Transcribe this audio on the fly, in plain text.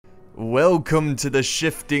Welcome to the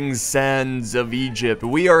shifting sands of Egypt.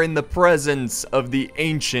 We are in the presence of the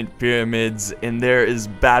ancient pyramids, and there is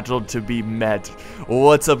battle to be met.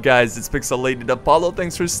 What's up, guys? It's Pixelated-Apollo.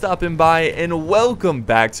 Thanks for stopping by, and welcome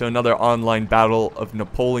back to another online battle of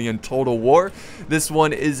Napoleon Total War. This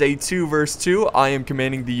one is a 2 vs 2. I am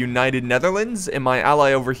commanding the United Netherlands, and my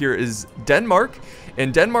ally over here is Denmark.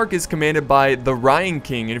 And Denmark is commanded by the Ryan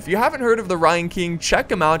King. And if you haven't heard of the Ryan King, check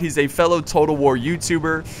him out. He's a fellow Total War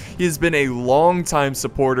YouTuber. He has been a long-time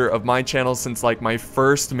supporter of my channel since like my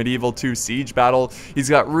first Medieval 2 Siege battle. He's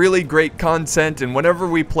got really great content, and whenever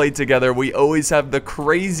we play together, we always have the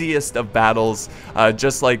craziest of battles,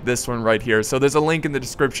 just like this one right here. So there's a link in the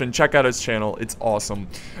description. Check out his channel. It's awesome.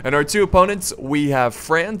 And our two opponents, we have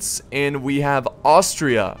France and we have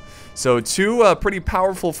Austria. So two pretty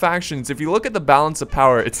powerful factions. If you look at the balance of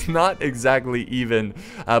power, it's not exactly even.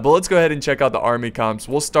 But let's go ahead and check out the army comps.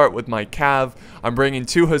 We'll start with my cav. I'm bringing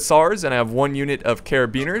 2 hussars, and I have 1 unit of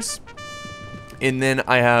carabiners. And then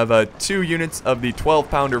I have 2 units of the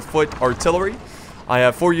 12-pounder foot artillery. I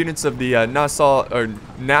have 4 units of the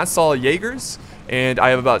Nassau Jaegers. And I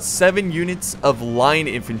have about 7 units of line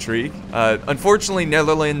infantry. Unfortunately,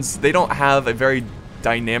 Netherlands, they don't have a very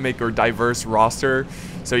dynamic or diverse roster,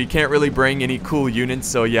 so you can't really bring any cool units.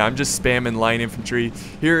 So yeah, I'm just spamming line infantry.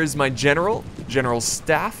 Here is my general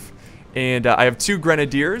staff, and I have 2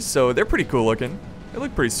 grenadiers, so they're pretty cool looking. They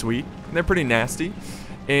look pretty sweet, and they're pretty nasty.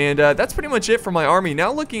 And that's pretty much it for my army.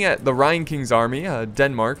 Now looking at the Ryan King's army,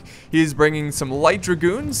 Denmark, he is bringing some light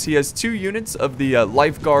dragoons. He has 2 units of the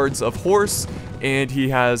lifeguards of horse, and he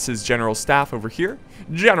has his general staff over here.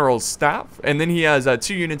 General staff, and then he has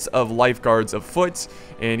 2 units of lifeguards of foot,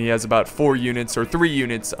 and he has about 4 units or 3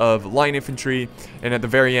 units of line infantry, and at the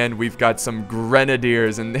very end we've got some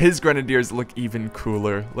grenadiers, and his grenadiers look even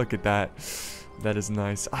cooler. Look at that. That is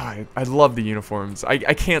nice. I love the uniforms. I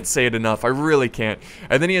can't say it enough. I really can't.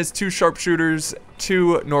 And then he has 2 sharpshooters,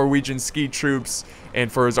 2 Norwegian ski troops,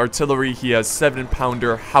 and for his artillery he has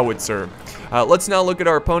 7-pounder howitzer. Let's now look at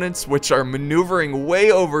our opponents, which are maneuvering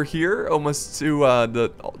way over here, almost to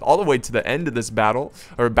all the way to the end of this battle,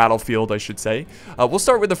 or battlefield, I should say. We'll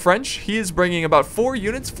start with the French. He is bringing about 4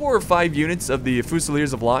 or 5 units of the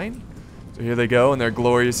Fusiliers of Line. So here they go in their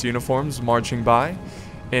glorious uniforms, marching by.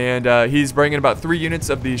 And he's bringing about 3 units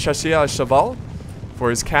of the Chasseurs à Cheval for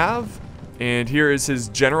his cav. And here is his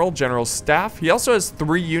general staff. He also has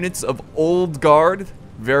 3 units of Old Guard,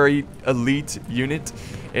 very elite unit.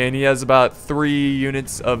 And he has about 3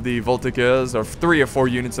 units of the Voltigeurs, or 3 or 4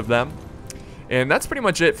 units of them. And that's pretty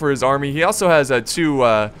much it for his army. He also has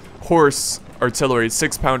 2 horse artillery,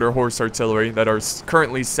 6-pounder horse artillery that are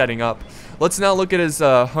currently setting up. Let's now look at his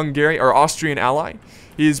Hungarian or Austrian ally.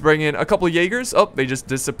 He's bringing a couple Jaegers. Oh, they just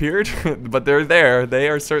disappeared, but they're there. They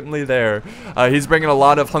are certainly there. He's bringing a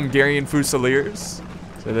lot of Hungarian Fusiliers.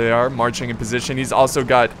 So they are marching in position. He's also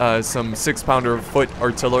got some 6-pounder foot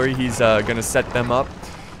artillery. He's going to set them up.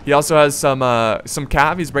 He also has some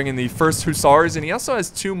cav. He's bringing the 1st Hussars, and he also has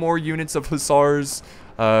 2 more units of Hussars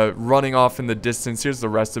running off in the distance. Here's the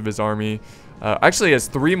rest of his army. Actually, he has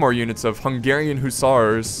 3 more units of Hungarian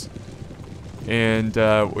Hussars. And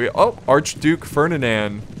Archduke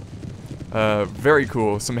Ferdinand. Very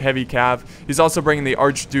cool. Some heavy cav. He's also bringing the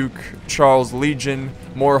Archduke Charles Legion,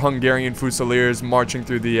 more Hungarian Fusiliers marching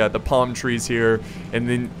through the palm trees here. And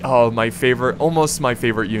then, oh, my favorite, almost my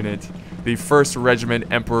favorite unit, the 1st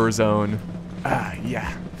Regiment Emperor's Own.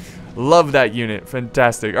 Yeah. Love that unit.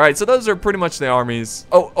 Fantastic. All right, so those are pretty much the armies.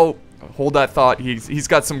 Oh, hold that thought. He's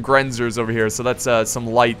got some Grenzers over here, so that's some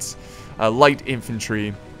light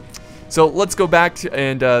infantry. So let's go back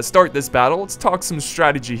and start this battle. Let's talk some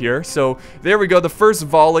strategy here. So there we go, the first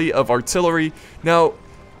volley of artillery. Now,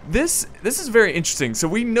 this is very interesting. So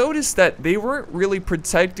we noticed that they weren't really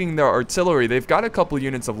protecting their artillery. They've got a couple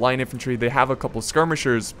units of line infantry. They have a couple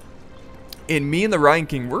skirmishers. And me and the Ryan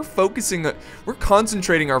King, we're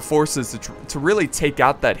concentrating our forces to really take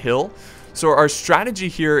out that hill. So our strategy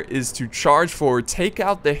here is to charge forward, take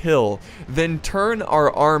out the hill, then turn our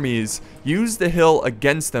armies, use the hill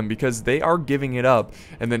against them because they are giving it up,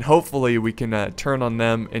 and then hopefully we can turn on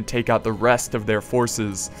them and take out the rest of their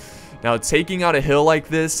forces. Now, taking out a hill like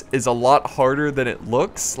this is a lot harder than it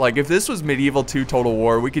looks. Like, if this was Medieval 2 Total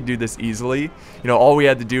War, we could do this easily. You know, all we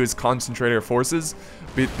had to do is concentrate our forces.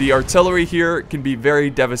 But the artillery here can be very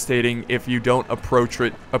devastating if you don't approach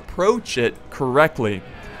it correctly.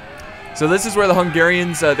 So this is where the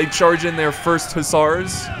Hungarians, they charge in their 1st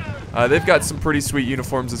Hussars. They've got some pretty sweet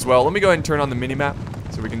uniforms as well. Let me go ahead and turn on the minimap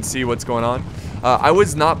so we can see what's going on. I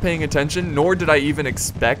was not paying attention, nor did I even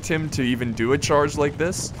expect him to even do a charge like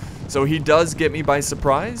this. So he does get me by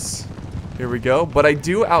surprise. Here we go. But I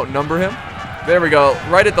do outnumber him. There we go.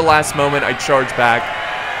 Right at the last moment, I charge back.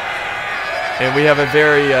 And we have a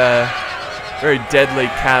very, very deadly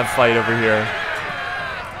cav fight over here.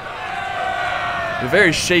 A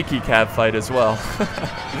very shaky cav fight as well.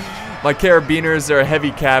 My carabiners are a heavy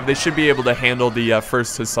cav. They should be able to handle the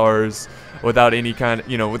first hussars without any kind,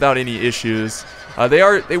 without any issues.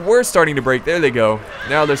 They were starting to break. There they go.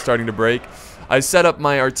 Now they're starting to break. I set up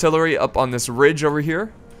my artillery up on this ridge over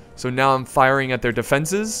here. So now I'm firing at their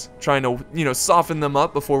defenses, trying to, soften them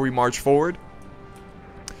up before we march forward.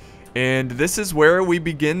 And this is where we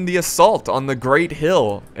begin the assault on the Great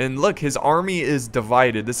Hill. And look, his army is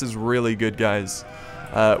divided. This is really good, guys.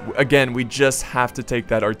 Again, we just have to take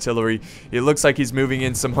that artillery. It looks like he's moving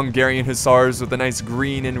in some Hungarian hussars with a nice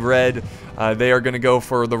green and red. They are going to go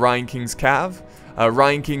for the Rhine King's cav.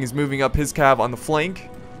 Rhine King is moving up his cav on the flank.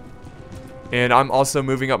 And I'm also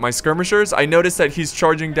moving up my skirmishers. I noticed that he's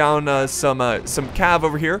charging down some cav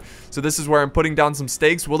over here. So this is where I'm putting down some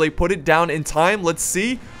stakes. Will they put it down in time? Let's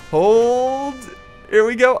see. Hold. Here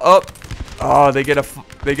we go. Up. Oh, they get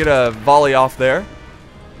a volley off there.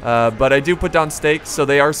 But I do put down stakes, so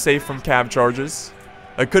they are safe from cav charges.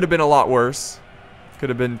 It could have been a lot worse. Could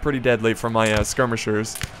have been pretty deadly for my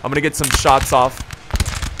skirmishers. I'm going to get some shots off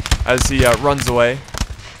as he runs away.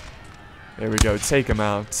 There we go. Take him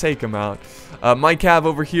out. Take him out. My cav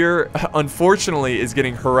over here, unfortunately, is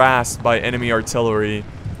getting harassed by enemy artillery.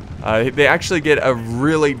 They actually get a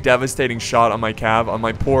really devastating shot on my cav, on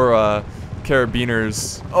my poor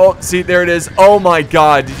carabiners. Oh, see, there it is. Oh my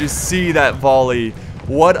god, did you see that volley?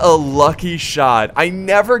 What a lucky shot. I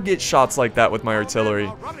never get shots like that with my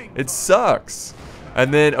artillery. It sucks.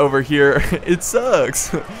 And then over here, it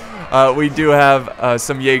sucks. We do have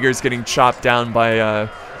some Jaegers getting chopped down by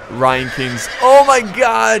Rhine Kings. Oh my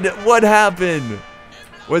god, what happened?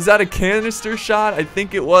 Was that a canister shot? I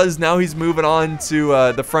think it was. Now he's moving on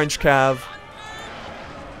to the French cav.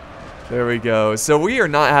 There we go. So we are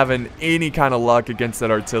not having any kind of luck against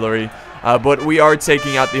that artillery. But we are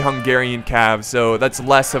taking out the Hungarian cav, so that's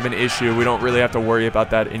less of an issue. We don't really have to worry about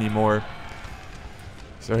that anymore.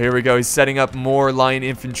 So here we go. He's setting up more line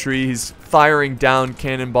infantry. He's firing down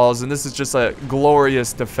cannonballs, and this is just a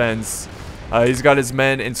glorious defense. He's got his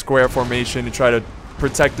men in square formation to try to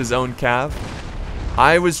protect his own cav.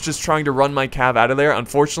 I was just trying to run my cav out of there.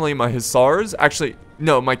 Unfortunately, my hussars, actually,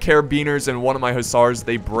 no, my carabiners and one of my hussars,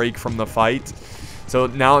 they break from the fight. So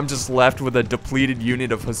now I'm just left with a depleted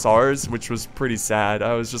unit of hussars, which was pretty sad.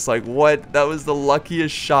 I was just like, what? That was the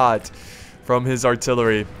luckiest shot from his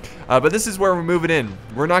artillery. But this is where we're moving in.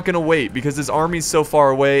 We're not going to wait because his army's so far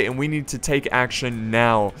away and we need to take action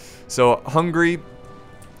now. So Hungary,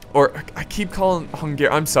 or I keep calling Hungary,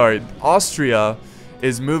 I'm sorry, Austria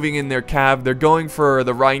is moving in their cav. They're going for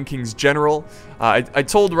the Rhine King's general. I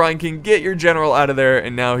told Rhine King, get your general out of there,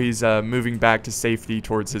 and now he's moving back to safety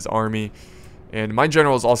towards his army. And my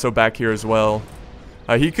general is also back here as well.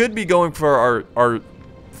 He could be going for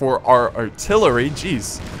our artillery,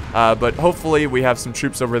 jeez. But hopefully we have some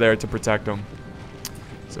troops over there to protect them.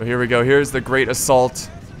 So here we go. Here's the great assault,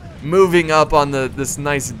 moving up on this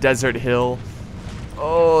nice desert hill.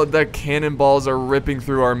 Oh, the cannonballs are ripping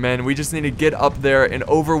through our men. We just need to get up there and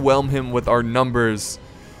overwhelm him with our numbers.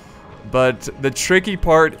 But the tricky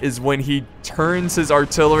part is when he turns his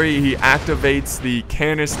artillery, he activates the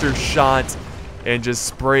canister shot and just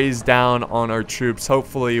sprays down on our troops.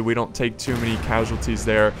 Hopefully we don't take too many casualties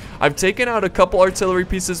there. I've taken out a couple artillery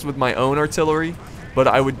pieces with my own artillery, but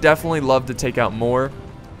I would definitely love to take out more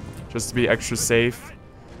just to be extra safe.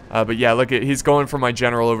 But yeah, look at, he's going for my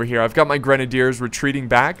general over here. I've got my grenadiers retreating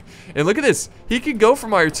back. And look at this. He could go for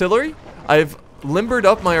my artillery. I've limbered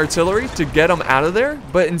up my artillery to get him out of there.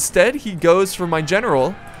 But instead, he goes for my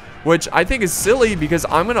general, which I think is silly because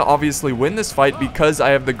I'm going to obviously win this fight because I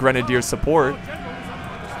have the grenadier support.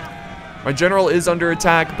 My general is under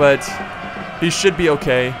attack, but he should be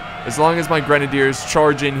okay. As long as my grenadiers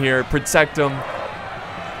charge in here, protect him.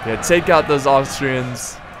 Yeah, take out those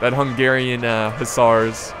Austrians, that Hungarian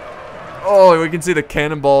hussars. Oh, we can see the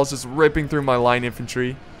cannonballs just ripping through my line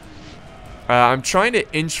infantry. I'm trying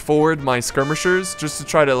to inch forward my skirmishers just to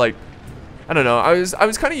try to, like, I don't know. I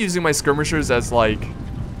was kind of using my skirmishers as like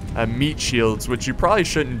meat shields, which you probably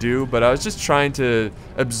shouldn't do, but I was just trying to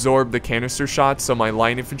absorb the canister shots so my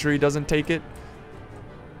line infantry doesn't take it.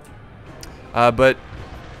 But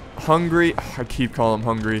Hungary, I keep calling them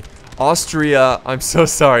Hungary. Austria, I'm so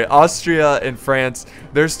sorry. Austria and France,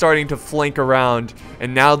 they're starting to flank around,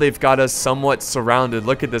 and now they've got us somewhat surrounded.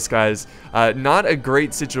 Look at this, guys. Not a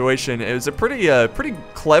great situation. It was a pretty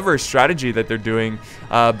clever strategy that they're doing,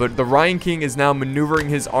 but the Rhine King is now maneuvering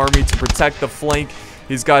his army to protect the flank.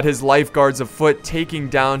 He's got his lifeguards afoot, taking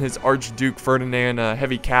down his Archduke Ferdinand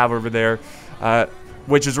heavy cav over there,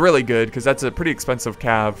 which is really good because that's a pretty expensive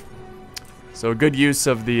cav. So good use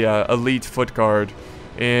of the elite foot guard.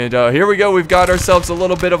 And here we go. We've got ourselves a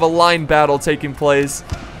little bit of a line battle taking place.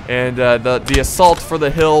 And the assault for the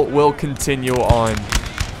hill will continue on.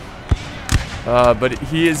 But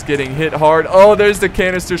he is getting hit hard. Oh, there's the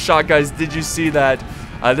canister shot, guys. Did you see that?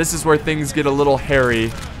 This is where things get a little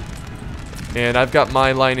hairy. And I've got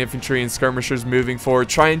my line infantry and skirmishers moving forward,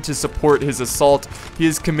 trying to support his assault. He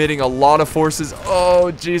is committing a lot of forces.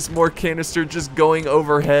 Oh, jeez, more canister just going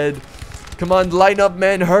overhead. Come on, line up,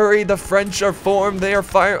 men, hurry. The French are formed. They are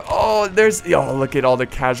firing. Oh, look at all the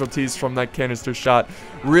casualties from that canister shot.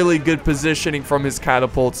 Really good positioning from his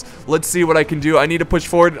catapults. Let's see what I can do. I need to push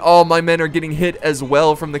forward. Oh, my men are getting hit as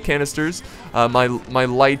well from the canisters. My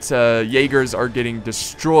light Jaegers are getting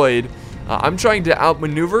destroyed. I'm trying to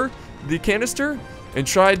outmaneuver the canister and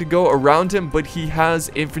try to go around him, but he has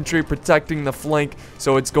infantry protecting the flank,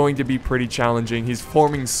 so it's going to be pretty challenging. He's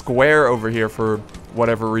forming square over here for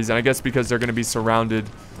whatever reason. I guess because they're going to be surrounded.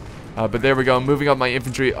 But there we go. I'm moving up my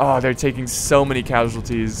infantry. Oh, they're taking so many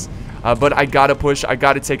casualties. But I gotta push. I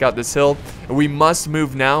gotta take out this hill. We must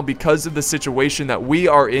move now because of the situation that we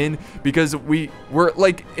are in. Because we're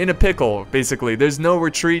like in a pickle, basically. There's no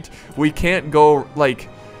retreat. We can't go like,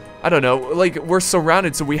 I don't know, like we're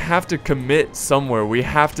surrounded, so we have to commit somewhere. We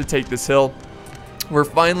have to take this hill. We're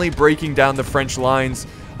finally breaking down the French lines,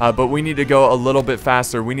 but we need to go a little bit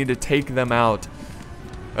faster. We need to take them out.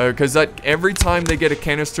 Because every time they get a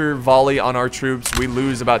canister volley on our troops, we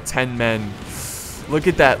lose about 10 men. Look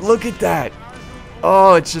at that. Look at that.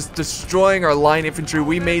 Oh, it's just destroying our line infantry.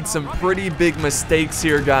 We made some pretty big mistakes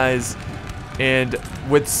here, guys. And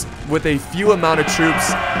with a few amount of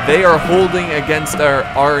troops, they are holding against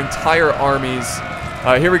our entire armies.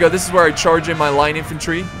 Here we go. This is where I charge in my line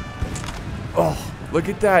infantry. Oh, look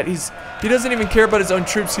at that. He doesn't even care about his own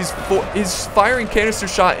troops. He's firing canister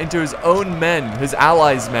shot into his own men, his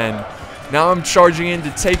allies' men. Now I'm charging in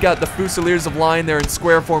to take out the Fusiliers of line. They're in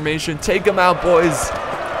square formation. Take them out, boys.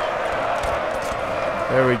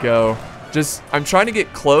 There we go. I'm trying to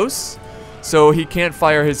get close so he can't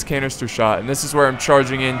fire his canister shot. And this is where I'm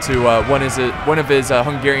charging into one of his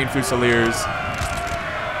Hungarian Fusiliers.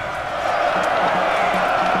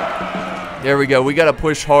 There we go. We got to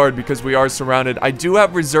push hard because we are surrounded. I do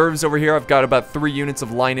have reserves over here. I've got about 3 units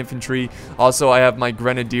of line infantry. Also, I have my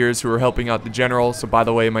grenadiers who are helping out the general. So, by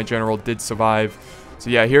the way, my general did survive. So,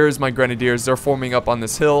 yeah, here's my grenadiers. They're forming up on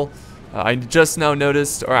this hill. I just now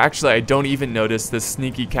noticed, or actually, I don't even notice this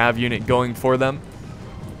sneaky cav unit going for them.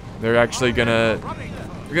 They're actually gonna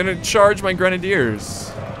charge my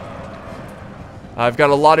grenadiers. I've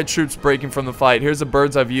got a lot of troops breaking from the fight. Here's a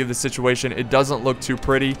bird's eye view of the situation. It doesn't look too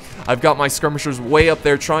pretty. I've got my skirmishers way up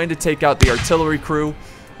there trying to take out the artillery crew,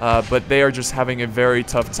 but they are just having a very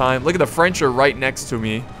tough time. Look at the French are right next to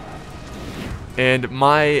me. And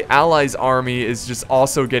my allies' army is just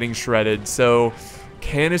also getting shredded. So,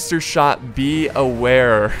 canister shot, be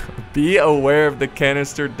aware. Be aware of the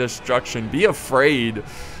canister destruction. Be afraid.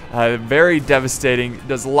 Very devastating.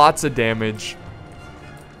 Does lots of damage.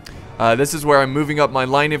 This is where I'm moving up my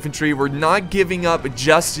line infantry. We're not giving up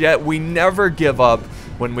just yet. We never give up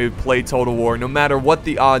when we play Total War, no matter what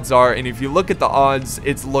the odds are. And if you look at the odds,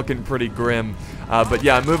 it's looking pretty grim. But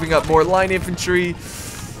yeah, I'm moving up more line infantry.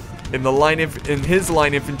 In his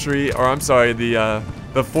line infantry, or I'm sorry, the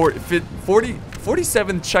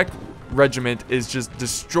 47th Czech Regiment is just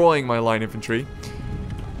destroying my line infantry.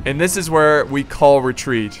 And this is where we call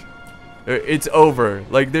retreat. It's over.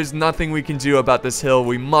 Like, there's nothing we can do about this hill.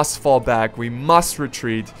 We must fall back. We must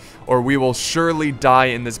retreat, or we will surely die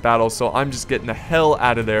in this battle. So I'm just getting the hell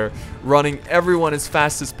out of there, running everyone as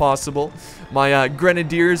fast as possible. My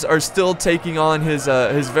grenadiers are still taking on his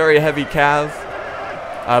very heavy cav,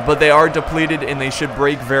 but they are depleted and they should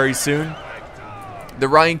break very soon. The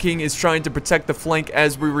Ryan King is trying to protect the flank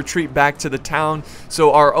as we retreat back to the town.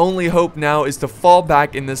 So our only hope now is to fall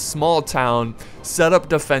back in this small town, set up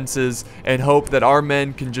defenses, and hope that our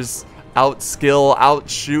men can just outskill,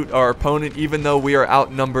 outshoot our opponent even though we are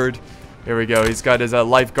outnumbered. Here we go. He's got his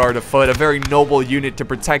lifeguard afoot, a very noble unit to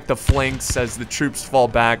protect the flanks as the troops fall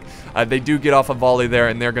back. They do get off a volley there,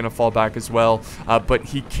 and they're going to fall back as well. But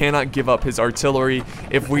he cannot give up his artillery.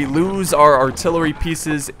 If we lose our artillery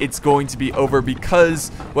pieces, it's going to be over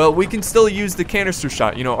because, well, we can still use the canister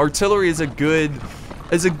shot. You know, artillery is a good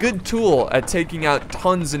tool at taking out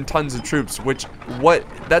tons and tons of troops,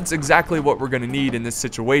 that's exactly what we're going to need in this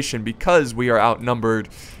situation because we are outnumbered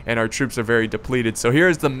and our troops are very depleted. So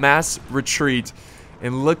here's the mass retreat,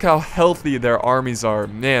 and look how healthy their armies are.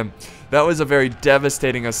 Man, That was a very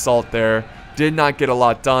devastating assault there. Did not get a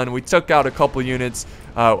lot done. We took out a couple units.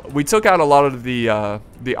 We took out a lot of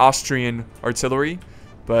the Austrian artillery,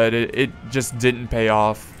 but it just didn't pay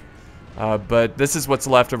off. But this is what's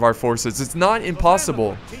left of our forces. It's not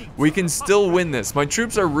impossible. We can still win this. My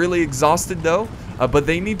troops are really exhausted though, but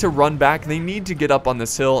they need to run back. They need to get up on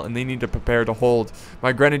this hill, and they need to prepare to hold.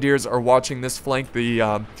 My grenadiers are watching this flank.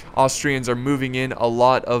 The Austrians are moving in. A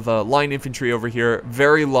lot of line infantry over here.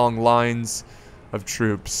 Very long lines of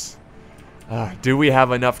troops. Do we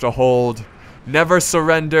have enough to hold? Never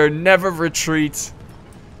surrender. Never retreat.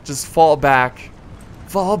 Just fall back.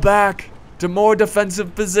 Fall back to more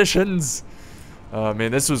defensive positions.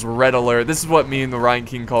 Man, this was red alert. This is what me and the Ryan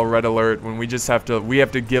King call red alert, when we just have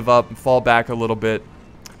to give up and fall back a little bit.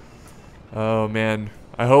 Oh man,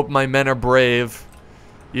 I hope my men are brave,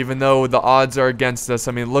 even though the odds are against us.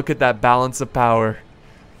 I mean, look at that balance of power.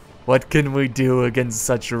 What can we do against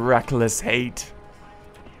such reckless hate?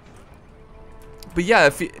 But yeah,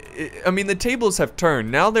 I mean, the tables have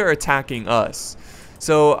turned. Now they're attacking us.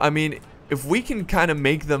 So I mean, if we can kind of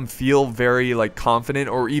make them feel very like confident,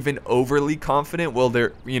 or even overly confident, well,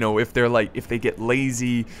 they're, you know, if they get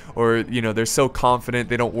lazy, or, you know, they're so confident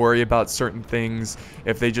they don't worry about certain things,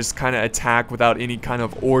 if they just kind of attack without any kind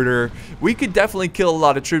of order, we could definitely kill a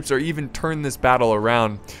lot of troops, or even turn this battle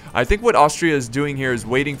around. I think what Austria is doing here is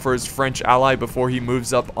waiting for his French ally before he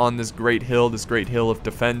moves up on this great hill of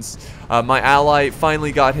defense. My ally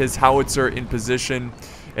finally got his howitzer in position,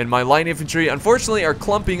 and my line infantry, unfortunately, are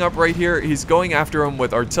clumping up right here. He's going after him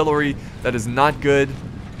with artillery. That is not good.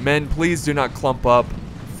 Men, please do not clump up.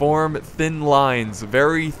 Form thin lines,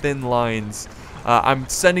 very thin lines. I'm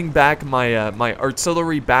sending back my my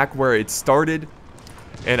artillery back where it started,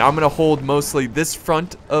 and I'm gonna hold mostly this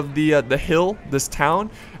front of the hill, this town,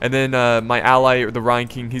 and then my ally, the Ryan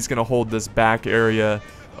King, he's gonna hold this back area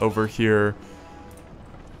over here.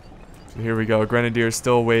 So here we go. Grenadiers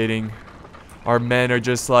still waiting. Our men are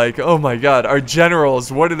just like, oh my god, our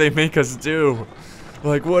generals, what do they make us do?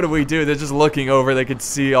 Like, what do we do? They're just looking over. They could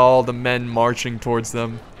see all the men marching towards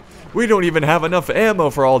them. We don't even have enough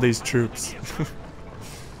ammo for all these troops.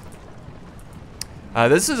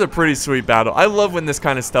 This is a pretty sweet battle. I love when this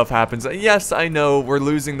kind of stuff happens. Yes, I know we're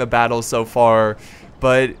losing the battle so far,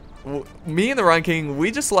 but me and the Ryan King,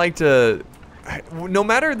 we just like to, no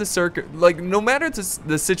matter the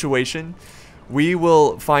the situation, we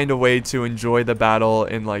will find a way to enjoy the battle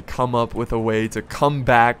and like come up with a way to come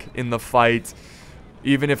back in the fight,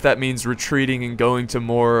 even if that means retreating and going to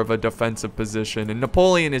more of a defensive position. And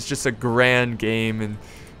Napoleon is just a grand game, and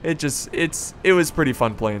it was pretty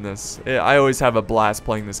fun playing this. I always have a blast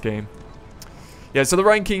playing this game. Yeah, so the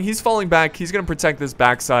Ryan King, he's falling back. He's gonna protect this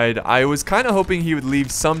backside. I was kind of hoping he would leave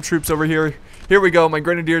some troops over here. Here we go. My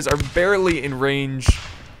grenadiers are barely in range.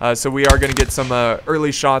 So we are going to get some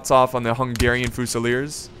early shots off on the Hungarian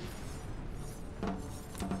Fusiliers.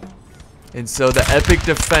 And so the epic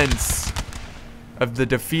defense of the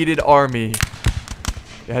defeated army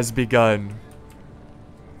has begun.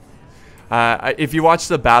 If you watch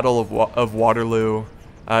the Battle of Waterloo,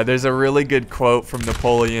 there's a really good quote from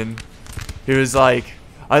Napoleon. He was like,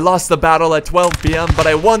 I lost the battle at 12 p.m., but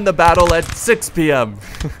I won the battle at 6 p.m.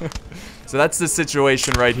 So that's the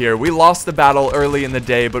situation right here. We lost the battle early in the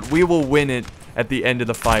day, but we will win it at the end of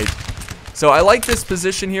the fight. So I like this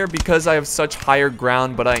position here because I have such higher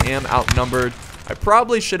ground, but I am outnumbered. I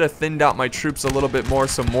probably should have thinned out my troops a little bit more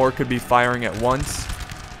so more could be firing at once.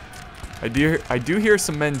 I do hear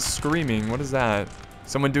some men screaming. What is that?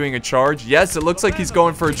 Someone doing a charge? Yes, it looks like he's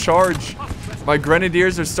going for a charge. My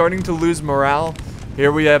grenadiers are starting to lose morale.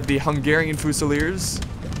 Here we have the Hungarian Fusiliers.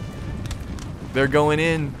 They're going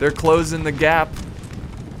in. They're closing the gap.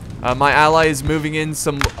 My ally is moving in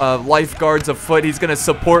some lifeguards afoot. He's going to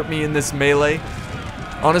support me in this melee.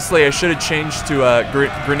 Honestly, I should have changed to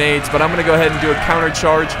grenades, but I'm going to go ahead and do a counter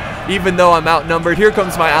charge. Even though I'm outnumbered, here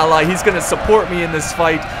comes my ally. He's going to support me in this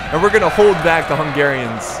fight, and we're going to hold back the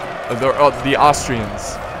Hungarians, the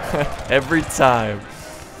Austrians, every time.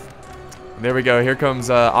 There we go. Here comes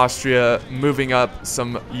Austria moving up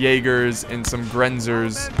some Jaegers and some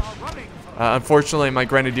Grenzers. Unfortunately, my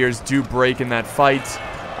grenadiers do break in that fight,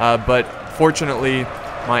 but fortunately,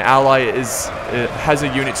 my ally has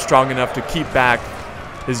a unit strong enough to keep back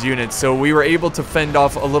his unit. So we were able to fend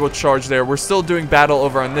off a little charge there. We're still doing battle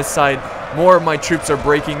over on this side. More of my troops are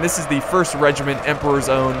breaking. This is the 1st Regiment, Emperor's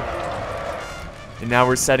Own. And now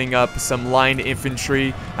we're setting up some line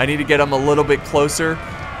infantry. I need to get them a little bit closer.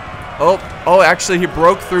 Oh, actually, he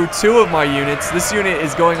broke through 2 of my units. This unit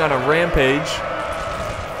is going on a rampage.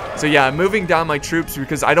 So yeah, I'm moving down my troops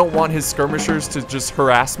because I don't want his skirmishers to just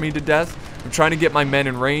harass me to death. I'm trying to get my men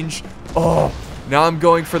in range. Oh, now I'm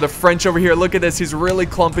going for the French over here. Look at this. He's really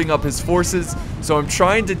clumping up his forces. So I'm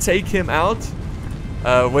trying to take him out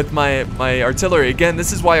with my artillery. Again,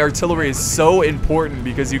 this is why artillery is so important,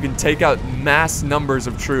 because you can take out mass numbers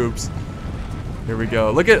of troops. Here we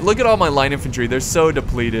go. Look at all my line infantry. They're so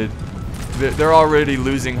depleted. They're already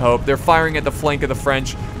losing hope. They're firing at the flank of the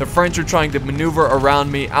French. The French are trying to maneuver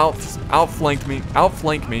around me, outflank me.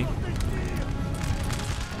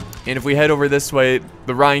 And if we head over this way,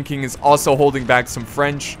 the Ryan King is also holding back some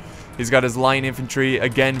French. He's got his line infantry,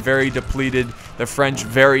 again, very depleted. The French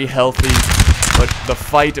very healthy. But the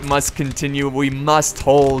fight must continue. We must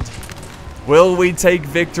hold. Will we take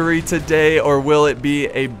victory today, or will it be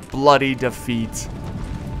a bloody defeat?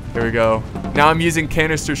 Here we go. Now I'm using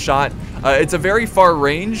canister shot. It's a very far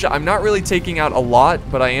range. I'm not really taking out a lot,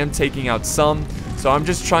 but I am taking out some. So I'm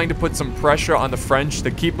just trying to put some pressure on the French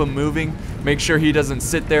to keep him moving. Make sure he doesn't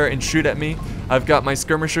sit there and shoot at me. I've got my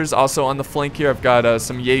skirmishers also on the flank here. I've got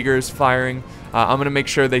some Jaegers firing. I'm going to make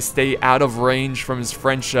sure they stay out of range from his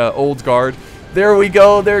French old guard. There we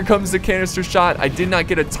go. There comes the canister shot. I did not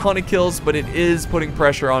get a ton of kills, but it is putting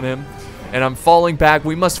pressure on him. And I'm falling back.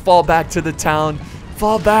 We must fall back to the town.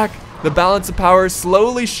 Fall back. The balance of power is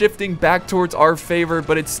slowly shifting back towards our favor,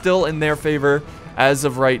 but it's still in their favor as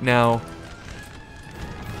of right now.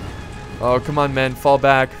 Oh, come on, men. Fall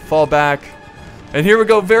back. Fall back. And here we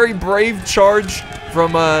go. Very brave charge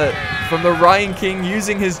from the Ryan King,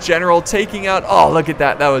 using his general, taking out... Oh, look at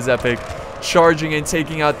that. That was epic. Charging and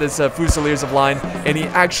taking out this Fusiliers of line. And he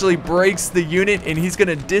actually breaks the unit, and he's going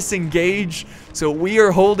to disengage. So we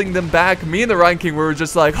are holding them back. Me and the Ryan King were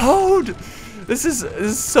just like, hold! This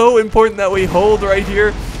is so important that we hold right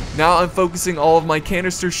here. Now I'm focusing all of my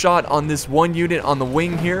canister shot on this one unit on the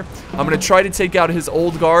wing here. I'm going to try to take out his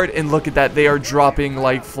old guard, and look at that. They are dropping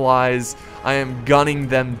like flies. I am gunning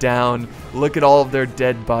them down. Look at all of their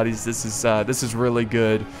dead bodies. This is really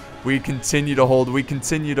good. We continue to hold. We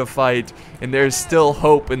continue to fight, and there's still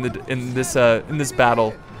hope in this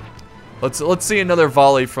battle. Let's see another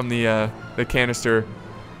volley from the canister.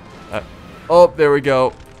 Oh, there we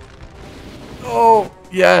go. Oh,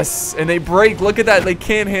 yes, and they break. Look at that. They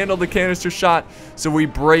can't handle the canister shot, so we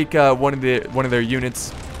break one of their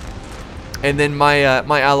units. And then my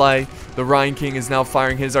ally, the Ryan King, is now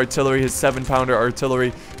firing his artillery, his 7-pounder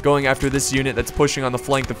artillery, going after this unit that's pushing on the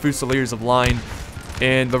flank, the Fusiliers of line.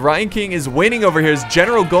 And the Ryan King is winning over here. His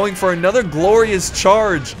general going for another glorious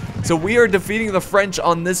charge. So we are defeating the French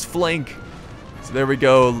on this flank. So there we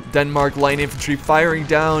go. Denmark line infantry firing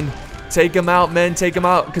down. Take them out, men. Take them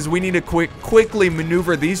out, because we need to quickly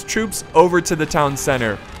maneuver these troops over to the town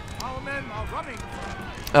center.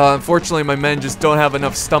 Unfortunately, my men just don't have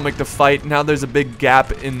enough stomach to fight. Now there's a big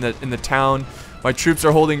gap in the town. My troops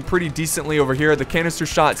are holding pretty decently over here. The canister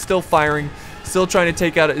shot still firing. Still trying to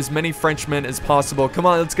take out as many Frenchmen as possible. Come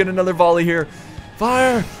on, let's get another volley here.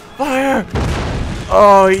 Fire! Fire!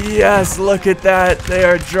 Oh, yes. Look at that. They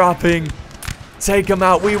are dropping. Take them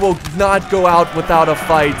out. We will not go out without a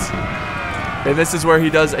fight. And this is where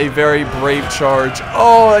he does a very brave charge.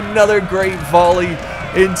 Oh, another great volley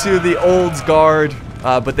into the old guard.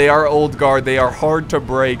 But they are old guard. They are hard to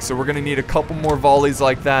break. So we're going to need a couple more volleys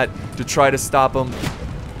like that to try to stop them.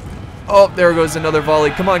 Oh, there goes another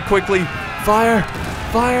volley. Come on, quickly. Fire.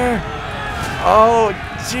 Fire. Oh,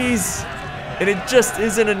 jeez. And it just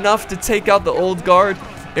isn't enough to take out the old guard.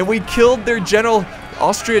 And we killed their general.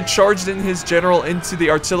 Austria charged in his general into the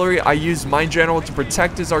artillery. I used my general to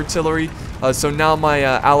protect his artillery. So now my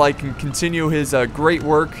ally can continue his great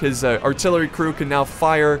work. His artillery crew can now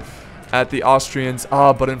fire at the Austrians.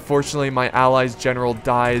 But unfortunately, my ally's general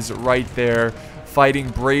dies right there, fighting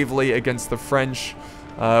bravely against the French.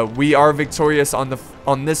 We are victorious on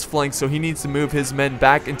this flank, so he needs to move his men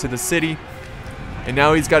back into the city. And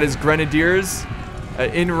now he's got his grenadiers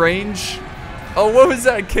in range. Oh, what was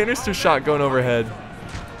that canister shot going overhead?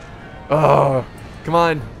 Oh, come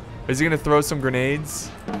on. Is he going to throw some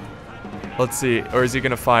grenades? Let's see. Or is he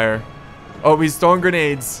going to fire? Oh, he's throwing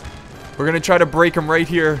grenades. We're going to try to break him right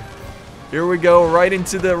here. Here we go. Right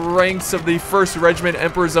into the ranks of the 1st Regiment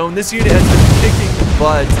Emperor's Own. This unit has been kicking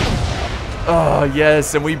butt. Oh,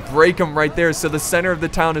 yes. And we break him right there. So the center of the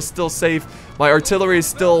town is still safe. My artillery is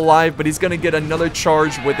still alive, but he's going to get another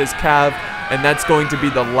charge with his cav. And that's going to be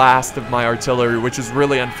the last of my artillery, which is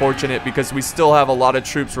really unfortunate because we still have a lot of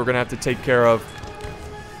troops we're going to have to take care of.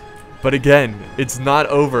 But again, it's not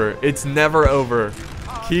over. It's never over.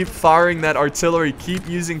 Keep firing that artillery. Keep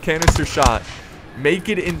using canister shot. Make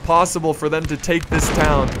it impossible for them to take this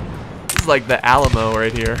town. This is like the Alamo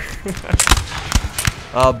right here.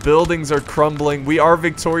 Buildings are crumbling. We are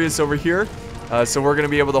victorious over here. So we're going to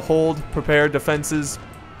be able to hold, prepare defenses.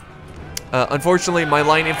 Unfortunately, my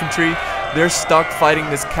line infantry, they're stuck fighting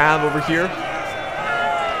this cav over here.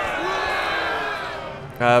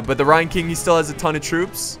 But the Rhine King, he still has a ton of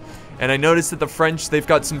troops. And I noticed that the French, they've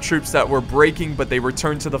got some troops that were breaking, but they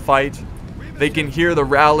returned to the fight. They can hear the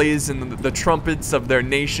rallies and the trumpets of their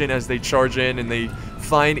nation as they charge in, and they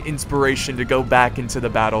find inspiration to go back into the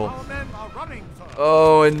battle.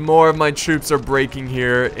 Oh, and more of my troops are breaking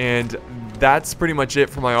here, and that's pretty much it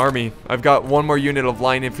for my army. I've got one more unit of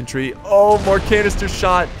line infantry. Oh, more canister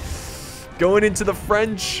shot. Going into the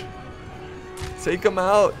French. Take them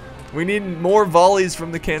out. We need more volleys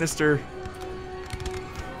from the canister.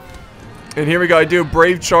 And here we go. I do a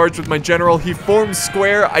brave charge with my general. He forms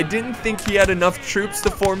square. I didn't think he had enough troops to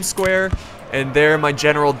form square. And there my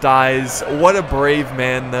general dies. What a brave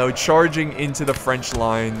man, though, charging into the French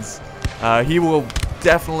lines. He will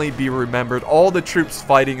definitely be remembered. All the troops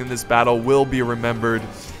fighting in this battle will be remembered.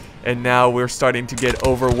 And now we're starting to get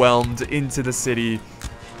overwhelmed into the city.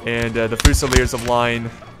 And the Fusiliers of Line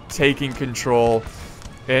taking control.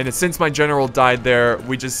 And since my general died there,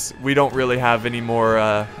 we don't really have any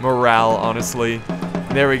more morale, honestly.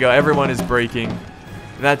 There we go. Everyone is breaking.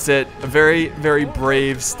 That's it. A very, very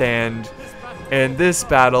brave stand. And this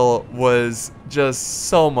battle was just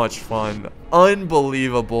so much fun.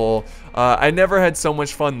 Unbelievable. I never had so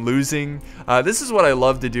much fun losing. This is what I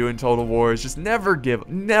love to do in Total War, is just never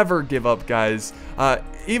give up, guys.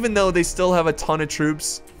 Even though they still have a ton of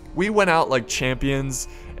troops, we went out like champions.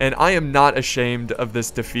 And I am not ashamed of this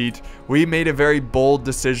defeat. We made a very bold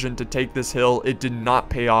decision to take this hill. It did not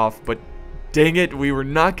pay off, but dang it, we were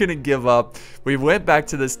not going to give up. We went back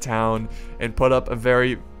to this town and put up a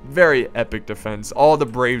very, very epic defense. All the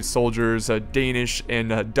brave soldiers, Danish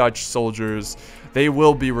and Dutch soldiers, they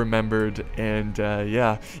will be remembered. And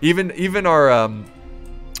yeah, even our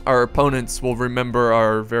opponents will remember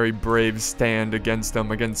our very brave stand against them,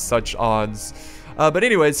 against such odds. But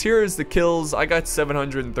anyways, here is the kills. I got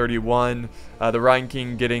 731. The Rhine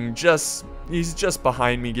King getting he's just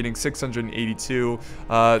behind me, getting 682.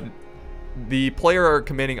 The player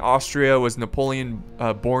commanding Austria was Napoleon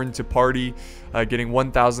Born to Party, getting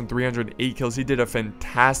 1,308 kills. He did a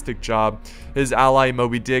fantastic job. His ally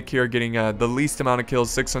Moby Dick here getting the least amount of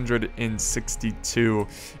kills, 662.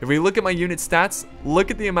 If we look at my unit stats,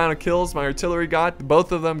 look at the amount of kills my artillery got.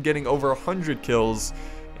 Both of them getting over 100 kills.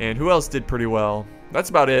 And who else did pretty well? That's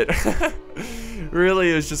about it.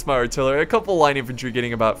 Really, it was just my artillery. A couple line infantry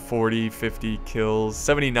getting about 40, 50 kills.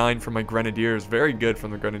 79 from my grenadiers. Very good from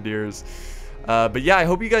the grenadiers. But yeah, I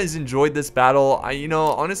hope you guys enjoyed this battle. You know,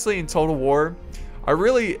 honestly, in Total War,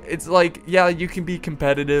 it's like, yeah, you can be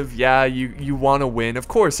competitive. Yeah, you want to win. Of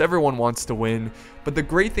course, everyone wants to win. But the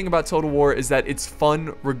great thing about Total War is that it's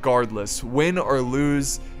fun regardless. Win or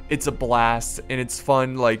lose, it's a blast. And it's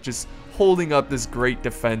fun, like, just holding up this great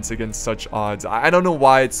defense against such odds. I don't know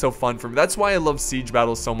why it's so fun for me. That's why I love siege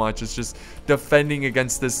battles so much. It's just defending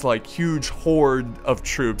against this like huge horde of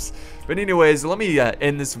troops. But anyways, let me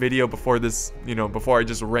end this video before I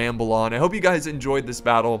just ramble on. I hope you guys enjoyed this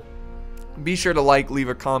battle. Be sure to like, leave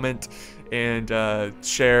a comment, and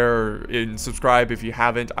share and subscribe if you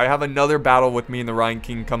haven't. I have another battle with me and the Rhine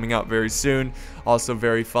King coming out very soon. Also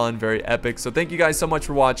very fun, very epic. So thank you guys so much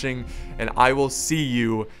for watching, and I will see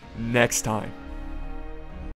you next time.